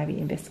dog down there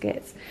eating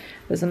biscuits.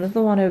 There's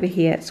another one over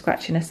here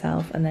scratching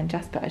herself, and then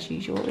Jasper, as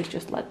usual, is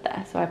just led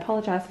there. So I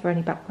apologise for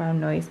any background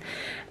noise.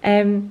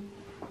 And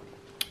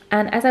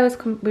as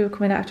we were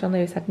coming out of John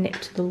Lewis, I'd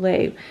nipped to the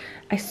loo.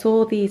 I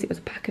saw these, it was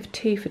a pack of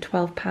 2 for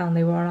 £12,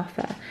 they were on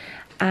offer.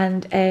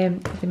 And they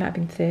might have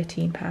been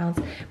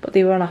 £13, but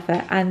they were on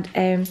offer. And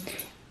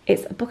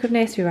it's a book of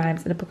nursery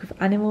rhymes and a book of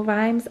animal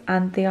rhymes,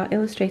 and they are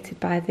illustrated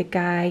by the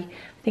guy,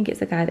 I think it's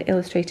the guy that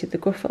illustrated the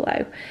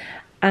Gruffalo.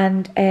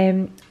 And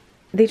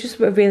they just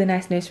were really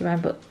nice nursery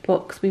rhyme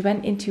books. We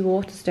went into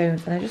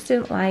Waterstones and I just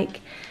didn't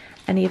like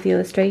any of the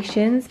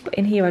illustrations, but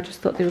in here I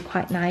just thought they were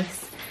quite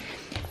nice.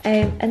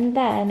 And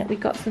then we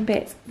got some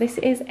bits. This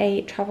is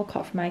a travel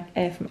cot from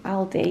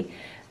Aldi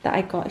that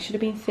I got. It should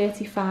have been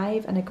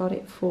 35 and I got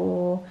it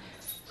for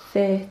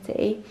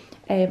 30.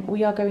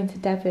 We are going to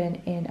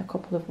Devon in a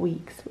couple of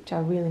weeks, which I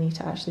really need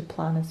to actually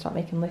plan and start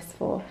making lists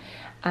for.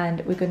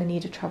 And we're going to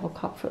need a travel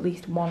cot for at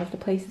least one of the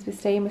places we're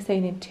staying. We're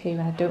staying in 2,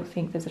 and I don't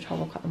think there's a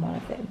travel cot in one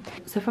of them.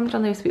 So from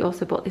John Lewis, we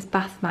also bought this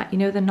bath mat. You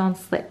know, the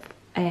non-slip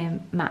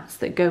mats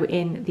that go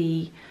in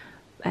the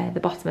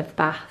bottom of the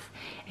bath.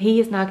 He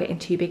is now getting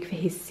too big for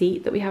his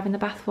seat that we have in the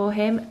bath for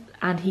him,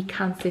 and he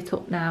can sit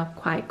up now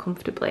quite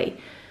comfortably,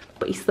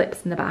 but he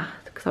slips in the bath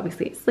because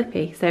obviously it's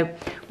slippy. So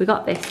we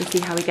got this to see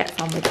how he gets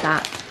on with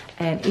that.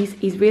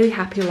 He's really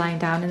happy lying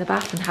down in the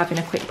bath and having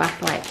a quick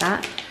bath like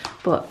that,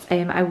 but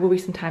I worry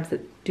sometimes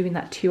that doing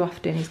that too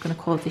often is going to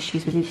cause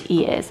issues with his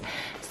ears.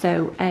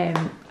 So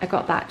I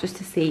got that just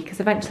to see, because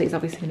eventually it's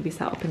obviously going to be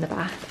sat up in the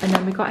bath. And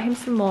then we got him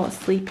some more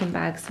sleeping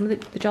bags. Some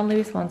of the John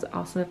Lewis ones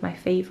are some of my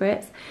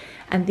favourites,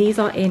 and these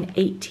are in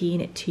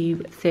 18 to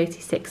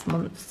 36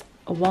 months.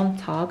 A one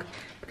tog,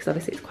 because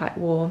obviously it's quite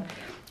warm.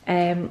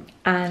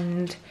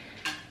 And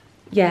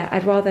yeah,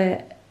 I'd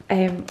rather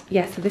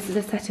yeah, so this is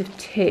a set of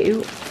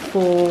 2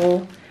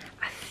 for,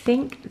 I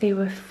think they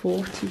were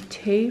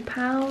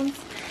 £42,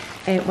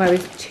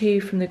 whereas 2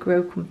 from the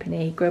Grow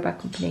Bag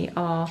Company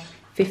are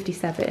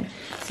 57.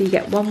 So you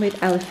get one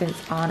with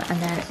elephants on,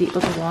 and then the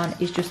other one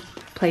is just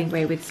plain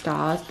grey with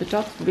stars. The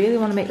dogs really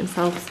want to make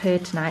themselves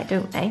heard tonight,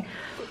 don't they?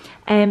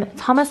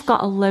 Thomas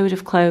got a load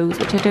of clothes,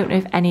 which I don't know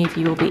if any of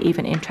you will be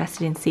even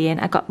interested in seeing.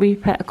 I got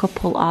Rupert a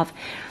couple of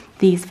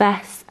these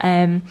vests.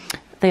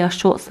 They are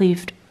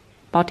short-sleeved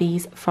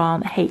bodies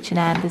from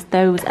H&M. There's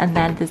those, and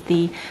then there's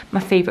my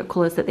favourite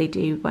colours that they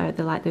do, where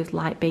they're like those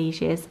light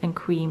beiges and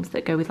creams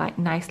that go with like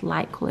nice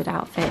light coloured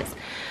outfits.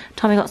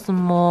 Tommy got some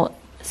more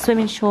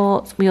swimming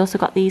shorts. We also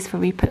got these for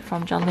Rupert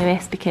from John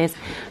Lewis, because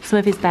some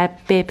of his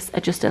bibs are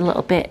just a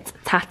little bit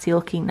tatty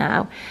looking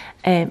now.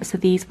 So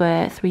these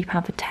were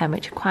 £3 for 10,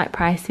 which are quite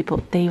pricey,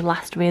 but they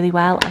last really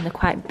well, and they're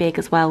quite big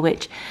as well,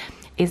 which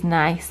is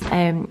nice,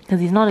 because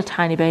he's not a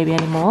tiny baby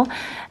anymore.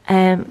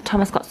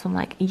 Thomas got some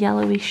like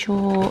yellowy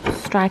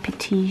shorts, stripy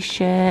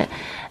t-shirt,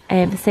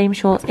 the same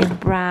shorts in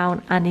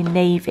brown and in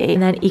navy,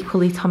 and then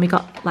equally Tommy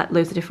got like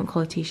loads of different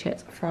colour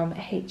t-shirts from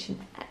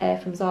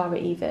from Zara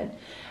even.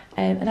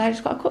 And I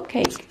just got a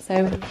cupcake. So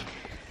I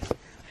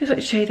just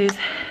want to show you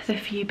the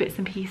few bits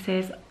and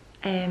pieces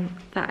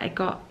that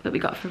we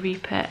got for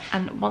Rupert.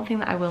 And one thing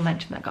that I will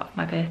mention that I got for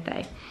my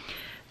birthday,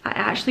 I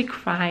actually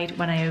cried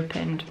when I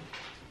opened.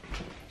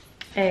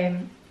 I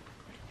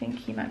think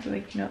he might be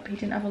waking up. He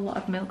didn't have a lot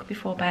of milk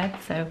before bed,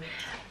 so I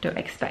don't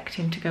expect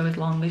him to go as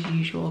long as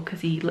usual, because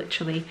he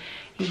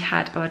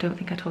had, oh, I don't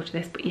think I told you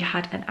this, but he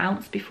had an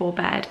ounce before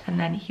bed, and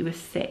then he was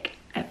sick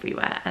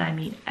everywhere, and I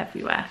mean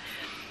everywhere.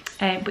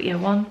 But yeah,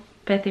 one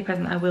birthday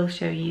present I will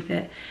show you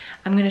that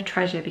I'm going to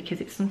treasure, because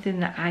it's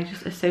something that I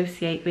just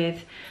associate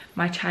with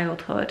my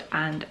childhood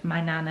and my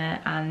nana,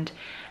 and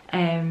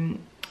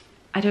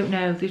I don't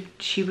know,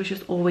 she was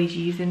just always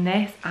using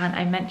this. And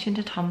I mentioned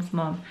to Tom's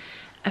mum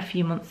a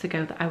few months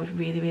ago that I would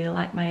really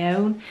like my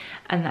own,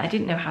 and that I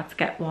didn't know how to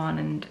get one,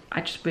 and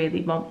I just really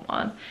want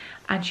one.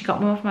 And she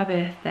got one for my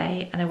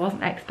birthday, and I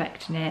wasn't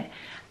expecting it,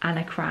 and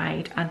I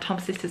cried, and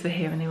Tom's sisters were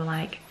here and they were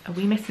like, are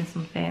we missing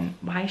something?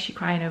 Why is she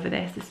crying over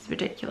this? This is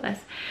ridiculous.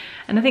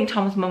 And I think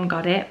Tom's mum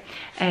got it.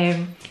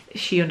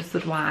 She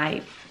understood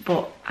why,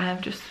 but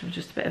I'm just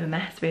a bit of a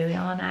mess really,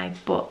 aren't I?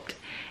 But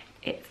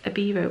it's a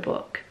Biro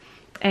book.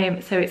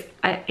 So it's,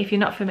 if you're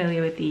not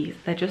familiar with these,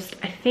 they're just,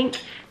 I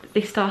think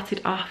they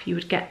started off, you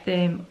would get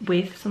them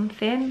with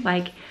something,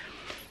 like,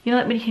 you know,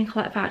 like when you can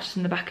collect vouchers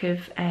in the back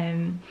of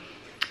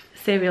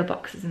cereal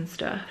boxes and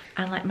stuff,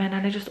 and like my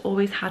nana just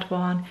always had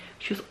one.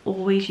 She was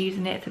always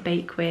using it to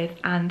bake with,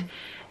 and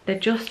they're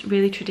just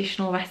really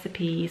traditional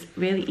recipes,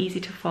 really easy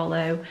to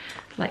follow,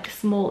 like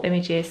small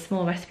images,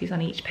 small recipes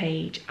on each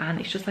page, and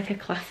it's just like a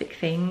classic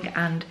thing.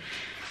 And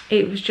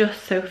it was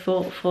just so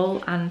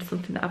thoughtful and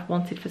something that I've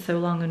wanted for so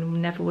long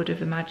and never would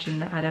have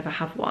imagined that I'd ever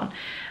have one.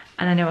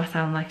 And I know I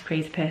sound like a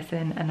crazy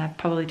person, and I've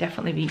probably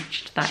definitely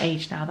reached that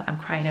age now that I'm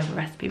crying over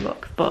recipe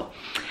books, but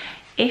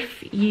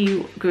if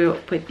you grew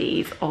up with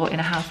these or in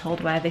a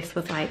household where this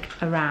was like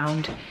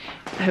around,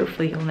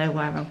 hopefully you'll know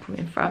where I'm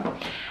coming from.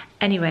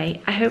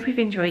 Anyway, I hope you've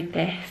enjoyed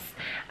this.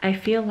 I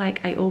feel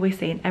like I always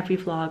say in every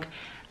vlog,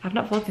 I've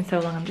not vlogged in so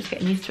long, I'm just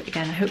getting used to it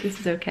again. I hope this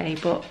is okay,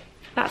 but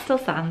that still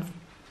stands.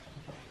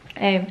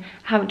 I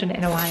haven't done it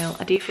in a while.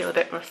 I do feel a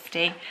bit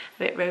rusty, a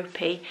bit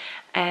ropey,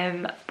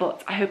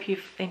 but I hope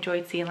you've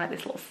enjoyed seeing like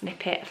this little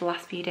snippet of the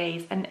last few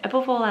days. And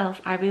above all else,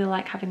 I really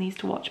like having these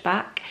to watch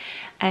back,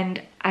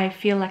 and I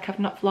feel like I've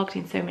not vlogged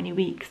in so many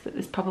weeks that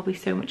there's probably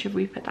so much of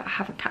Rupert that I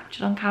haven't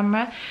captured on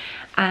camera.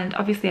 And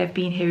obviously I've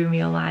been here in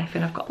real life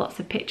and I've got lots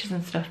of pictures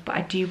and stuff, but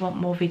I do want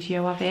more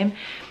video of him.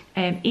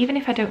 Even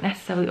if I don't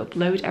necessarily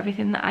upload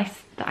everything that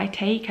I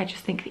take, I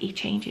just think that he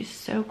changes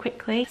so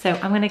quickly. So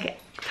I'm gonna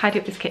tidy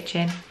up this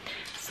kitchen,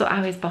 sort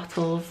out his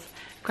bottles,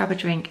 grab a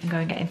drink and go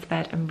and get into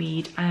bed and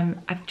read.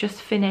 I've just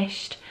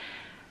finished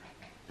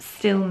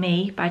Still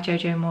Me by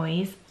Jojo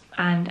Moyes,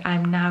 and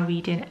I'm now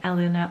reading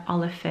Eleanor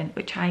Oliphant,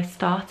 which I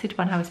started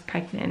when I was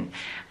pregnant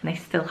and I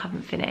still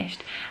haven't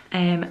finished.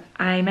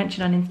 I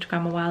mentioned on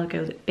Instagram a while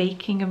ago that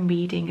baking and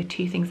reading are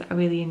two things that I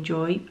really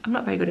enjoy. I'm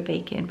not very good at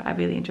baking, but I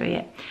really enjoy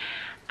it.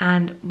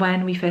 And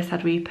when we first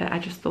had Rupert, I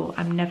just thought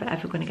I'm never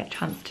ever going to get a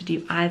chance to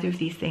do either of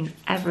these things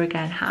ever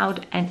again. How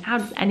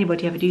does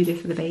anybody ever do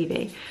this with a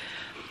baby?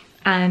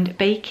 And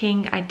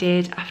baking I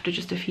did after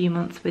just a few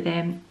months with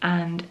him,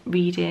 and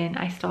reading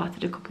I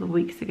started a couple of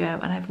weeks ago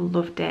and I've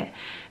loved it.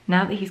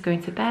 Now that he's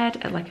going to bed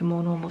at like a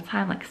more normal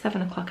time, like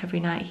 7 o'clock every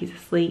night, he's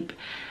asleep,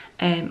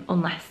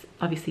 unless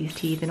obviously he's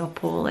teething or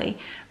poorly,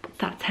 but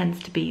that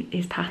tends to be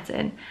his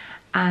pattern.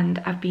 And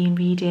I've been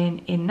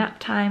reading in nap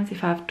times.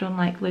 If I've done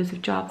like loads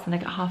of jobs and I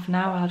get half an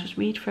hour, I'll just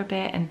read for a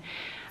bit, and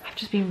I've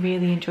just been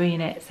really enjoying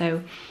it.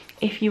 So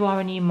if you are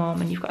a new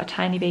mom and you've got a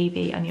tiny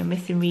baby and you're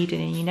missing reading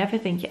and you never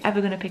think you're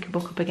ever going to pick a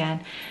book up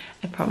again,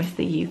 I promise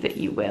that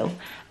you will,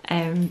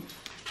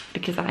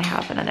 because I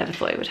have, and I never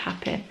thought it would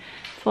happen.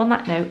 So on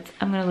that note,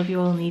 I'm going to love you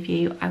all and leave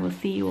you. I will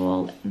see you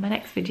all in my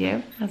next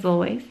video, as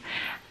always.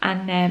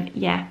 And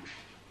yeah,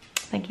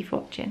 thank you for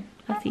watching.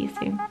 I'll see you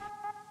soon.